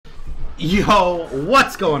Yo,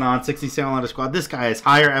 what's going on, 67 Letter Squad? This guy is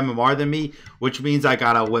higher MMR than me, which means I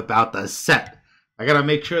gotta whip out the set. I gotta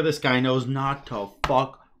make sure this guy knows not to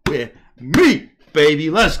fuck with me,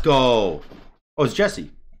 baby. Let's go. Oh, it's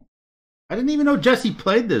Jesse. I didn't even know Jesse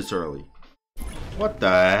played this early. What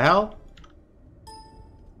the hell?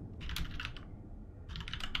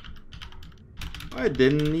 I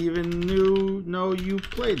didn't even know you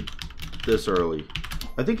played this early.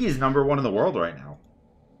 I think he's #1 in the world right now.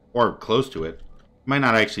 Or close to it. Might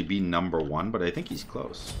not actually be #1, but I think he's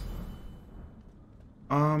close.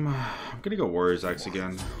 I'm gonna go Warriors X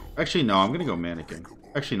again. Actually, no, I'm gonna go Mannequin.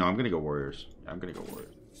 Actually, no, I'm gonna go Warriors. Yeah, I'm gonna go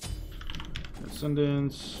Warriors.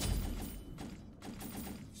 Ascendance.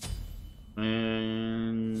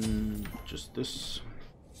 And just this.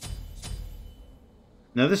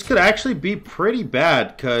 Now this could actually be pretty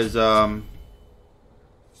bad, because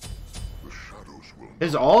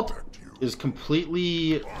his alt is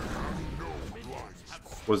completely,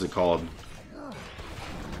 what is it called?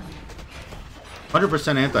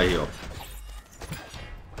 100% anti-heal.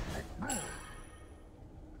 So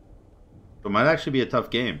it might actually be a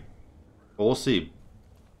tough game. But we'll see.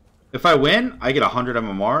 If I win, I get 100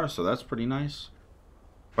 MMR, so that's pretty nice.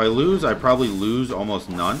 If I lose, I probably lose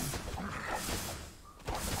almost none.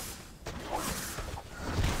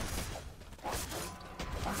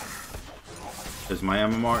 Because my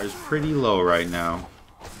MMR is pretty low right now.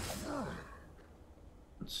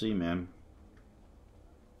 Let's see, man.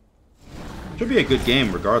 Should be a good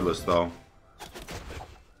game regardless, though.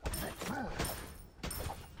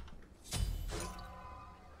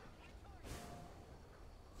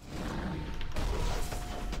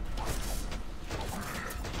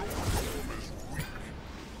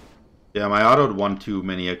 Yeah, my auto'd won too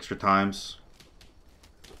many extra times.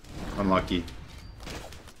 Unlucky.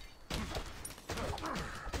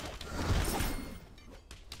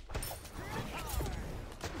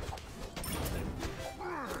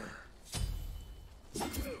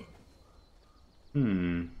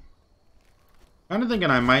 Kind of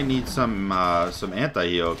thinking I might need some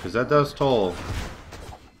anti-heal, because that does toll.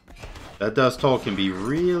 That does toll can be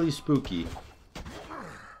really spooky.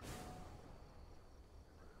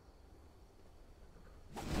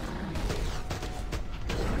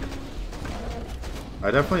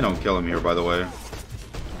 I definitely don't kill him here, by the way.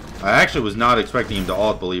 I actually was not expecting him to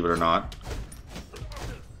ult, believe it or not.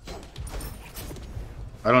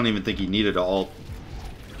 I don't even think he needed to ult.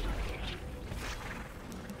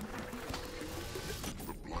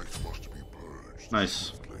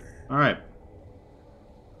 Nice. Alright.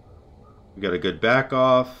 We got a good back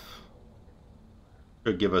off.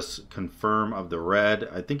 Could give us confirm of the red.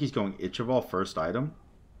 I think he's going Ichival first item.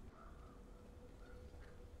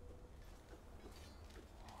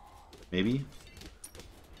 Maybe.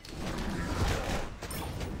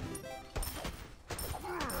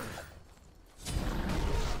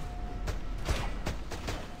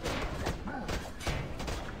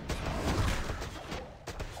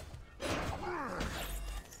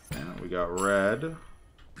 Got red.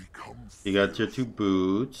 You got your 2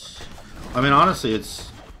 boots. I mean, honestly,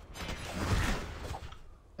 it's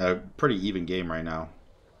a pretty even game right now.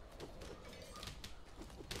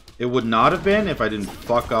 It would not have been if I didn't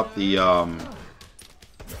fuck up the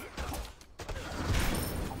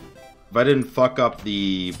if I didn't fuck up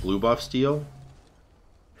the blue buff steal.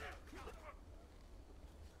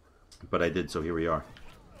 But I did, so here we are.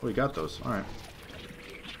 Oh, we got those. Alright.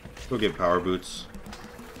 Go get power boots.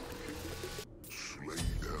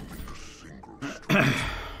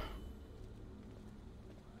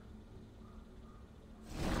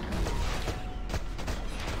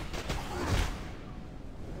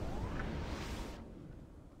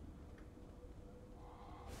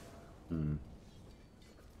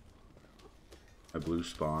 My blue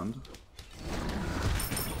spawned.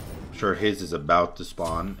 I'm sure his is about to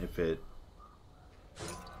spawn if it...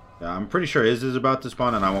 Yeah, I'm pretty sure his is about to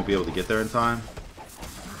spawn and I won't be able to get there in time.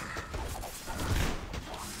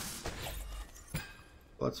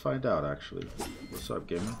 Let's find out, actually. What's up,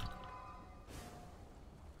 gamer?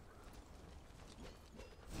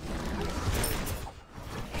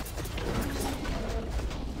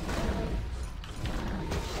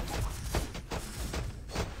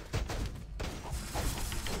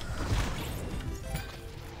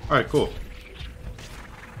 Alright, cool.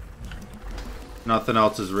 Nothing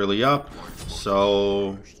else is really up,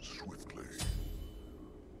 so...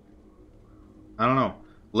 I don't know.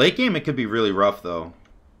 Late game, it could be really rough, though.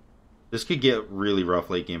 This could get really rough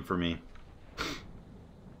late game for me.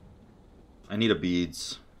 I need a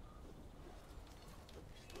beads.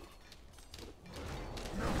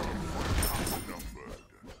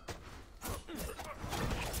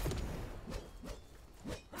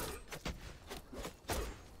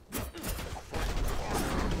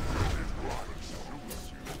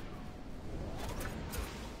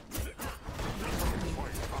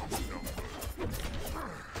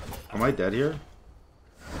 Am I dead here?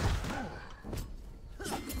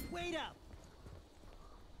 Wait up.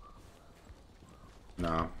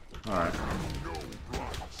 No. Alright.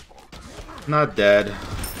 Not dead.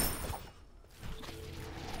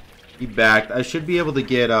 He backed. I should be able to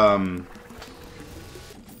get the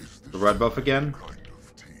red buff again.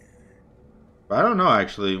 But I don't know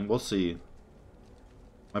actually. We'll see.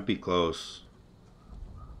 Might be close.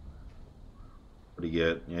 What do you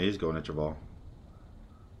get? Yeah, he's going interval.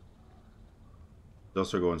 He's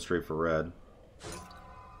also going straight for red.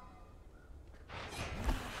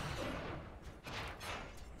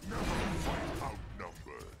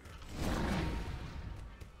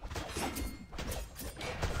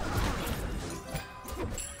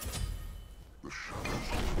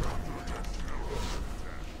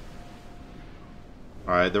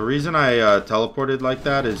 Alright, the reason I teleported like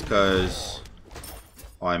that is because...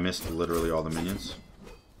 Oh, I missed literally all the minions.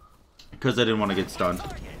 Because I didn't want to get stunned.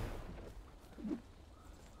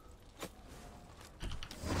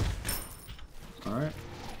 Alright.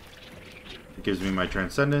 It gives me my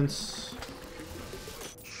Transcendence.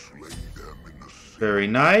 Very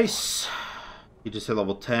nice. He just hit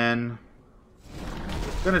level 10.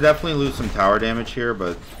 Gonna definitely lose some tower damage here,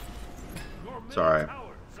 but it's alright.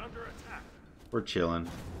 We're chilling.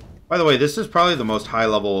 By the way, this is probably the most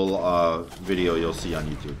high-level video you'll see on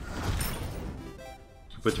YouTube.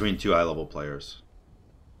 Between two high-level players.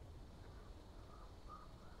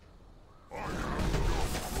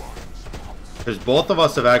 Because both of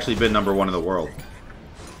us have actually been #1 in the world.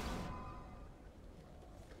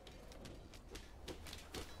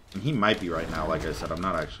 And he might be right now, like I said. I'm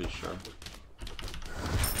not actually sure.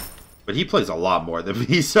 But he plays a lot more than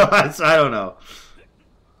me, so I don't know.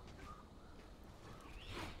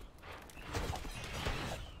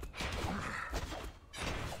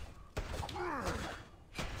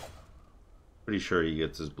 Pretty sure he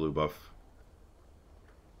gets his blue buff.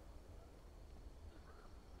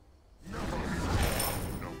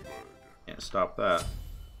 Can't stop that.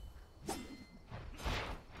 Oh,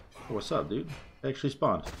 what's up, dude? They actually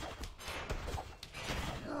spawned.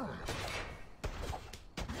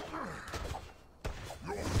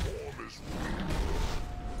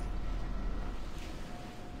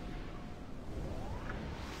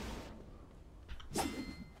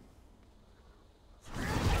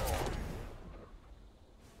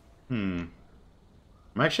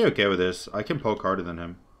 I'm actually okay with this. I can poke harder than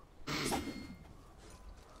him.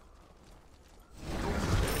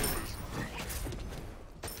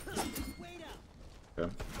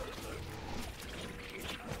 Okay.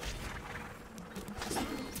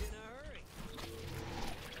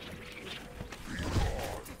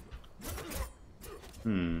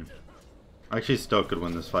 I actually still could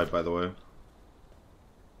win this fight, by the way.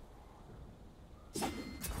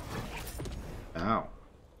 Ow.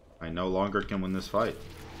 I no longer can win this fight.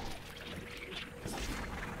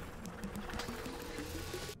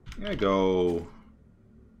 I'm gonna go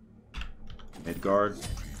Midgard.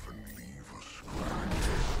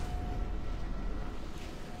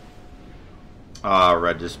 Ah,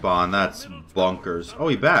 red to spawn. That's bunkers. Oh,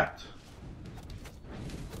 he backed.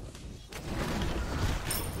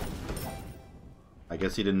 I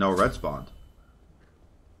guess he didn't know red spawned.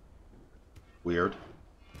 Weird.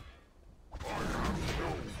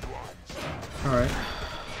 Alright.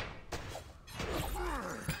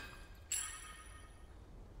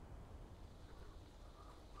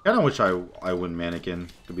 I kinda wish I win Mannequin,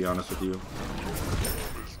 to be honest with you.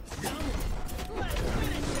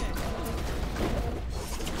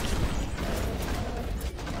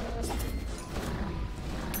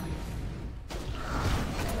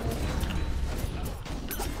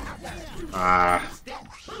 Ah.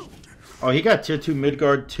 Oh, he got tier 2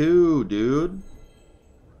 Midgard too, dude.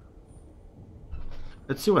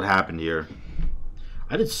 Let's see what happened here.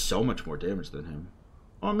 I did so much more damage than him.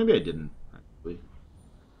 Oh, maybe I didn't, actually.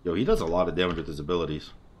 Yo, he does a lot of damage with his abilities.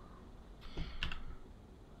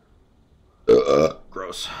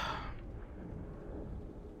 Gross.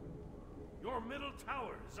 Your middle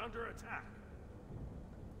tower is under attack.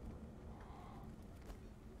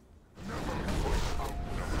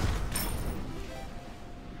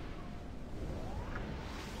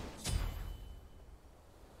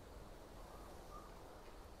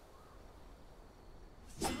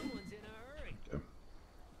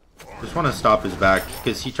 Just want to stop his back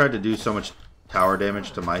because he tried to do so much tower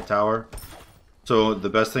damage to my tower. So the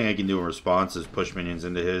best thing I can do in response is push minions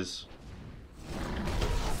into his.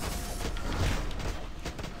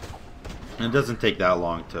 And it doesn't take that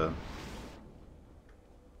long to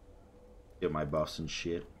get my buffs and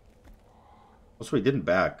shit. Also, he didn't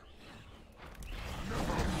back.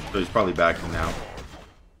 So he's probably backing now.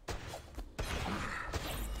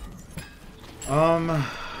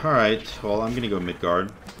 Alright. Well, I'm gonna go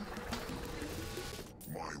Midgard.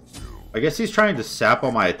 I guess he's trying to sap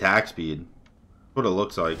all my attack speed. That's what it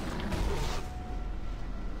looks like.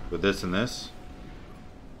 With this and this.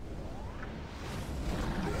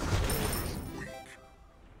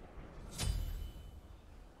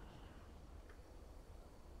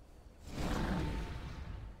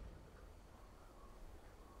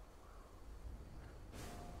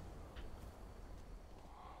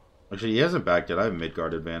 Actually, he hasn't backed it. I have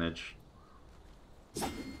Midgard advantage.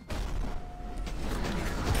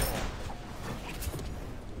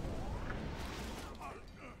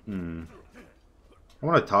 I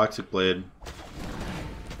want a Toxic Blade.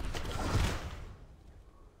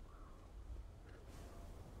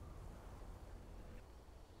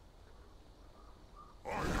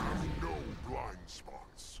 I have no blind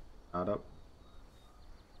spots. Not up.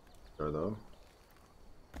 There though.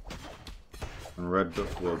 And red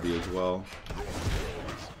will be as well.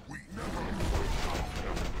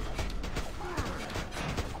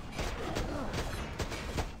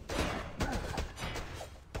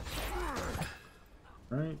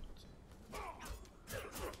 Right.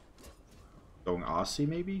 Going Aussie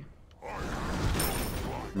maybe?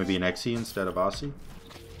 Maybe an Exy instead of Aussie?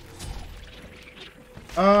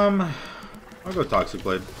 I'll go Toxic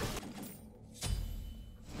Blade.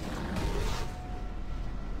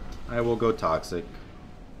 I will go Toxic.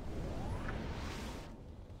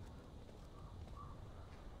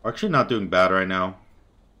 We're actually not doing bad right now.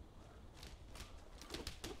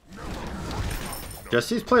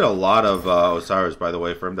 Jesse's played a lot of Osiris, by the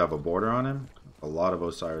way, for him to have a border on him. A lot of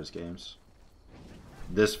Osiris games.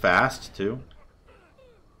 This fast, too.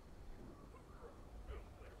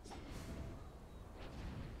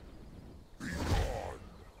 Oh,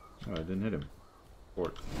 I didn't hit him.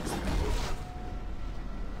 Fort.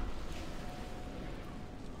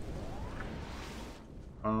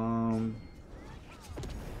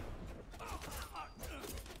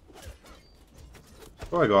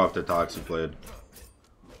 Or I go after Toxic Blade.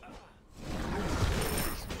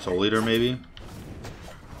 Soul Eater, maybe?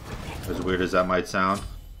 As weird as that might sound.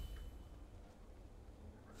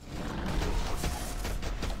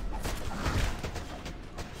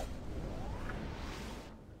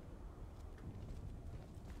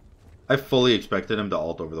 I fully expected him to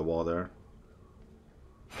ult over the wall there.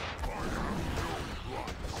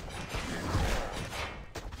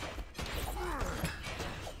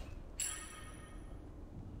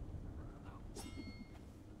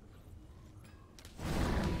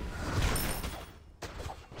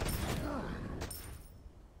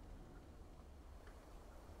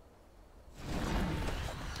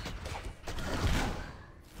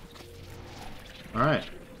 Alright.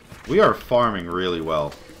 We are farming really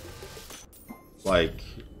well. Like,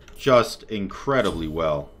 just incredibly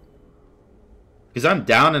well. Because I'm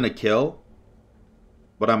down in a kill,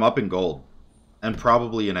 but I'm up in gold. And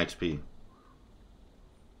probably in XP.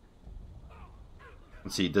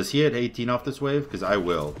 Let's see, does he hit 18 off this wave? Because I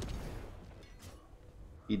will.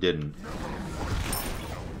 He didn't.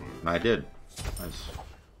 And I did. Nice.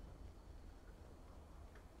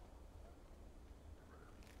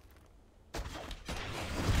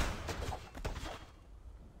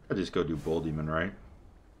 I just go do Bull Demon, right?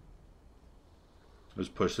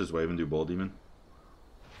 Just push this wave and do Bull Demon.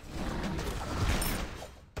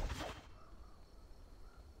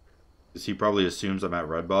 Because he probably assumes I'm at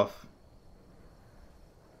red buff.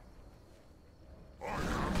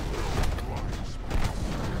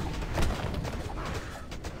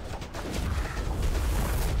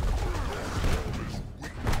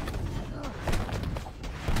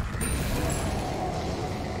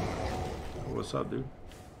 What's up, dude?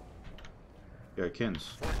 Yeah,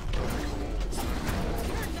 Kins.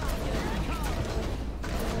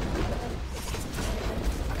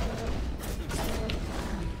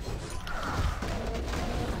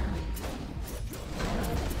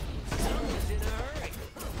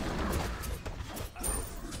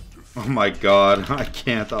 Oh my god, I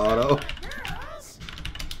can't auto.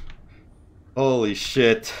 Holy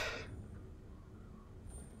shit.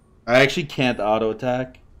 I actually can't auto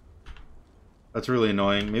attack. That's really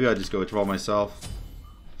annoying. Maybe I just go troll myself.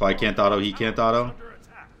 If I can't auto, he can't auto.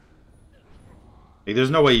 Hey, there's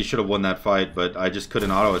no way you should have won that fight, but I just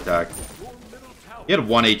couldn't auto attack. He had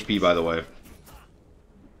 1 HP, by the way.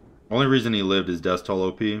 Only reason he lived is Death Toll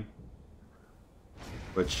OP.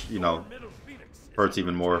 Which, you know, hurts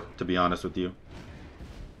even more, to be honest with you.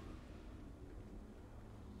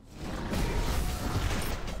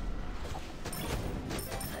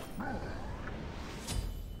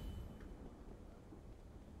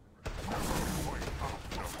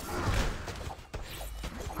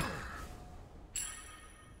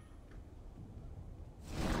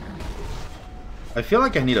 I feel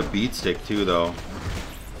like I need a beat stick too, though.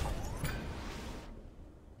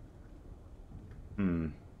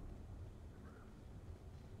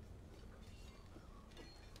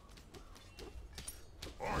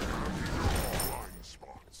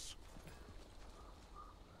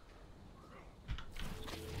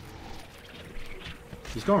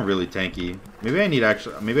 He's going really tanky. Maybe I need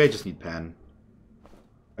maybe I just need pen.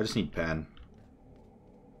 I just need pen.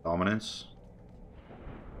 Dominance.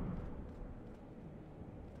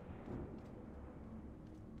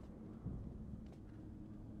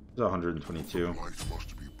 He's 122. Life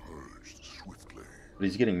must be purged swiftly. But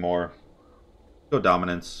he's getting more. Go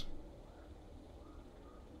dominance.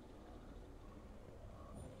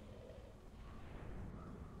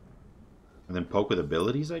 And then poke with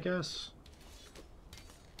abilities, I guess?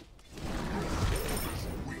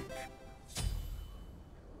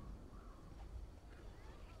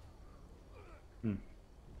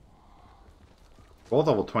 Both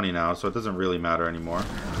level 20 now, so it doesn't really matter anymore.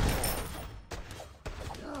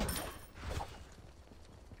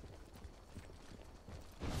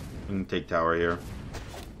 We can take tower here.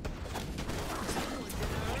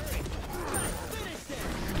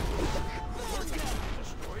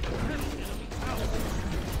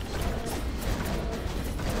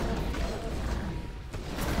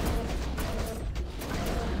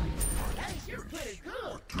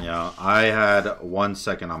 Yeah, I had 1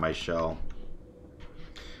 second on my shell.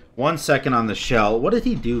 1 second on the shell. What did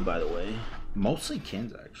he do, by the way? Mostly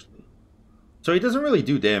kins, actually. So he doesn't really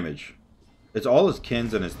do damage. It's all his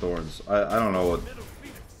kins and his thorns. I don't know what...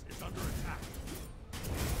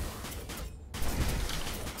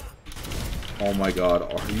 Oh my god,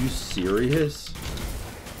 are you serious?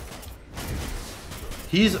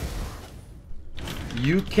 He's...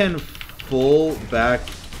 You can full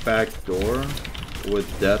backdoor with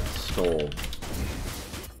Death's Toll.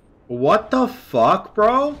 What the fuck,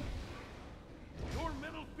 bro?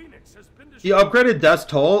 He upgraded Death's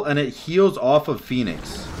Toll and it heals off of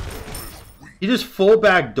Phoenix. He just full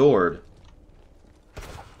backdoored.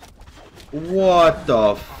 What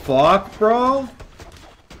the fuck, bro?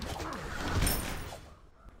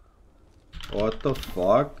 What the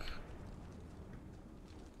fuck?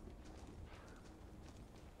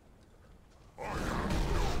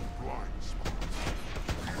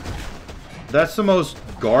 That's the most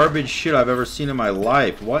garbage shit I've ever seen in my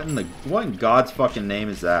life. What in God's fucking name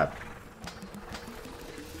is that?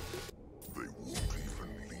 They won't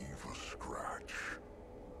even leave a scratch.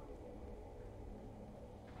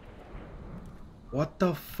 What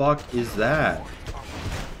the fuck is that?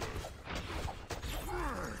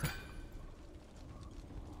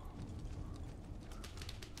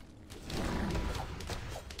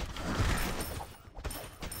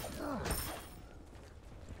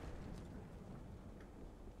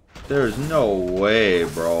 There's no way,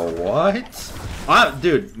 bro. What?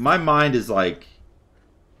 Dude, my mind is like...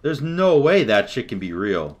 There's no way that shit can be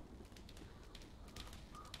real.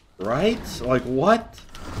 Right? Like, what?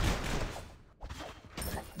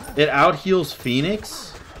 It out-heals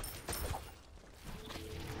Phoenix?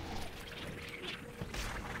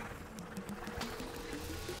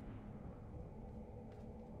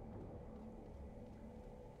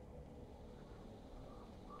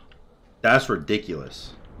 That's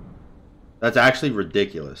ridiculous. That's actually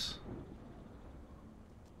ridiculous.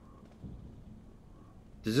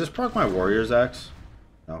 Does this proc my Warrior's Axe?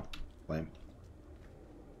 No. Lame.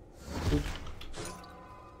 Oop.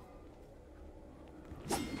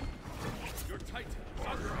 Your Titan is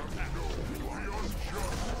under attack.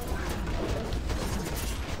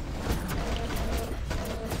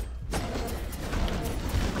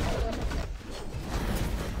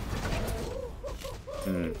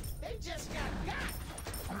 They just got got.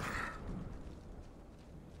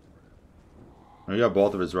 We got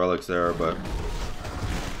both of his relics there, but...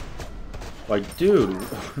 Like, dude...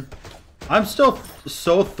 I'm still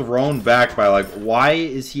so thrown back by, like, why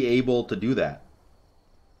is he able to do that?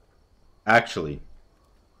 Actually.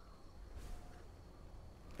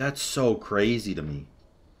 That's so crazy to me.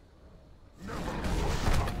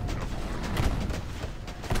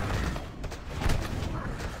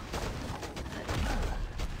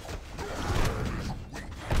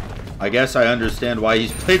 I guess I understand why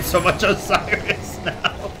he's played so much Osiris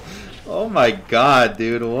now. Oh my god,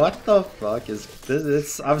 dude. What the fuck is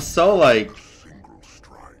this? I'm so like...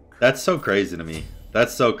 That's so crazy to me.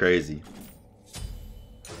 That's so crazy.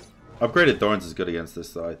 Upgraded Thorns is good against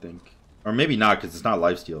this though, I think. Or maybe not, because it's not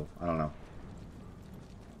lifesteal. I don't know.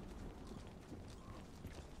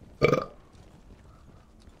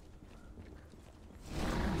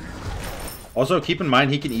 Also, keep in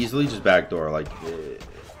mind he can easily just backdoor. Like...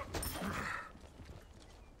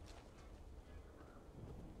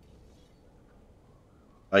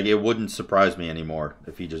 Like, it wouldn't surprise me anymore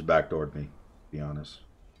if he just backdoored me, to be honest.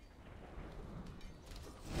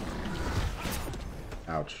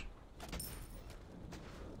 Ouch.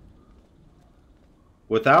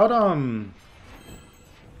 Without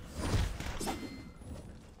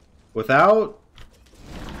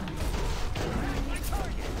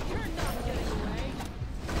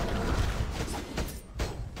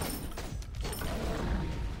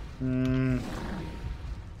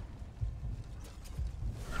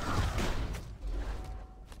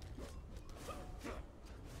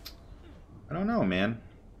I don't know, man.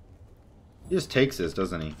 He just takes this,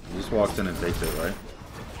 doesn't he? He just walks in and takes it, right?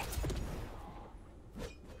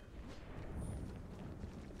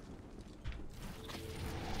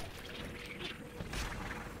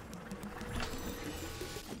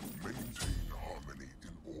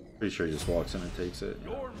 Pretty sure he just walks in and takes it.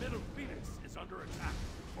 Your middle phoenix is under attack.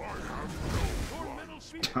 I have no. Your middle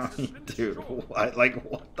phoenix has been Dude, destroyed. what? Like,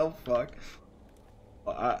 what the fuck?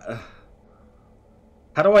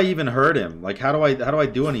 How do I even hurt him? Like, how do I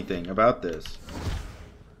do anything about this?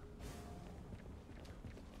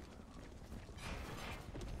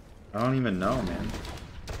 I don't even know, man.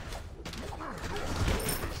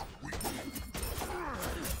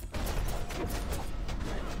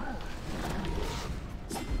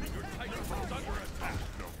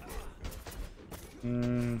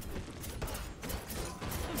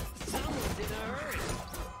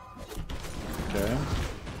 Okay.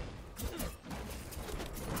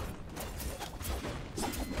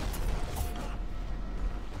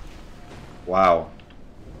 Wow.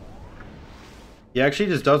 He actually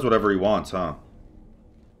just does whatever he wants, huh?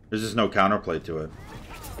 There's just no counterplay to it.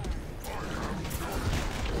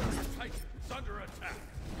 Titan's under attack.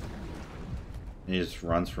 He just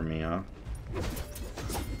runs from me, huh?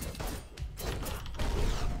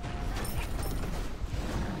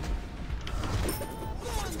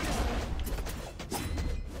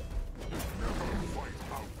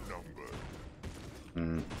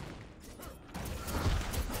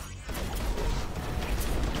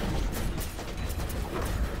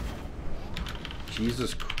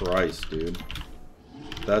 Jesus Christ, dude.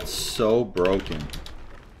 That's so broken.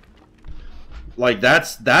 Like,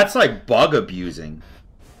 that's like bug abusing.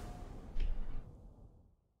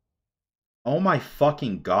 Oh my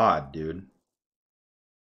fucking god, dude.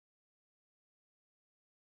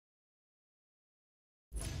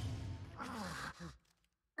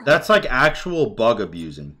 That's like actual bug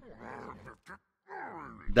abusing.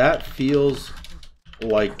 That feels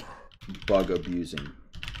like bug abusing.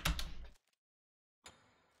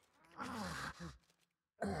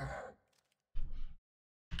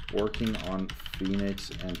 Working on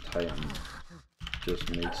Phoenix and Titan just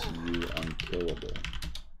makes you unkillable,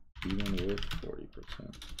 even with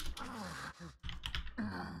 40%.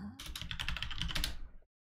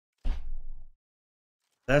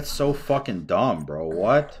 That's so fucking dumb, bro.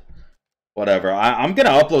 What? Whatever. I'm gonna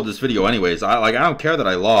upload this video anyways. I don't care that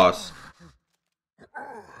I lost.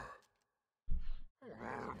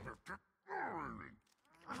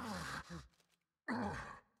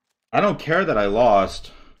 I don't care that I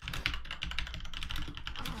lost.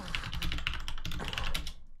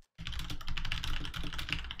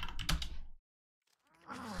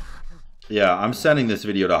 Yeah, I'm sending this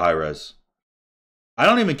video to HI-REZ. I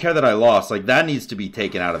don't even care that I lost. Like, that needs to be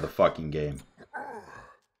taken out of the fucking game.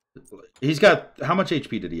 He's got... How much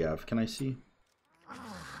HP did he have? Can I see?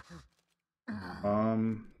 I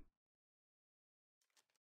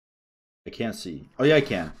can't see. Oh, yeah, I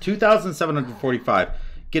can. 2,745.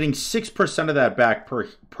 Getting 6% of that back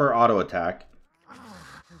per auto attack.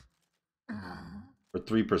 Or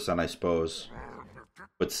 3%, I suppose.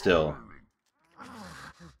 But still.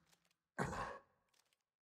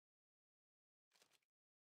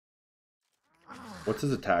 What's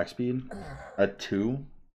his attack speed? At 2?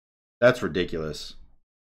 That's ridiculous.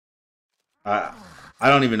 I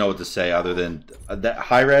don't even know what to say other than that.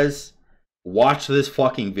 HI-REZ, watch this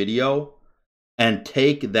fucking video and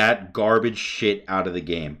take that garbage shit out of the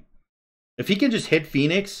game. If he can just hit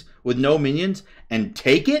Phoenix with no minions and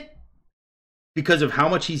take it because of how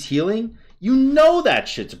much he's healing, you know that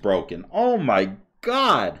shit's broken. Oh my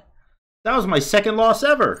god. That was my second loss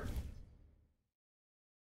ever.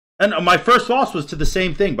 And my first loss was to the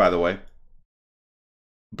same thing, by the way.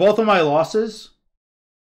 Both of my losses,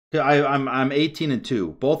 I'm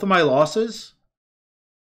 18-2. Both of my losses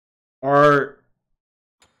are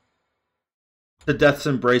the Death's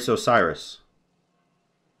Embrace Osiris.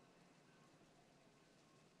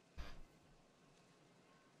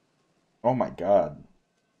 Oh my god.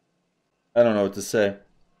 I don't know what to say.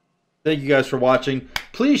 Thank you guys for watching.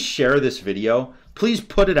 Please share this video. Please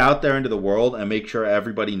put it out there into the world and make sure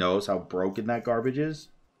everybody knows how broken that garbage is.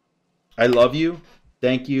 I love you.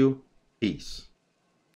 Thank you. Peace.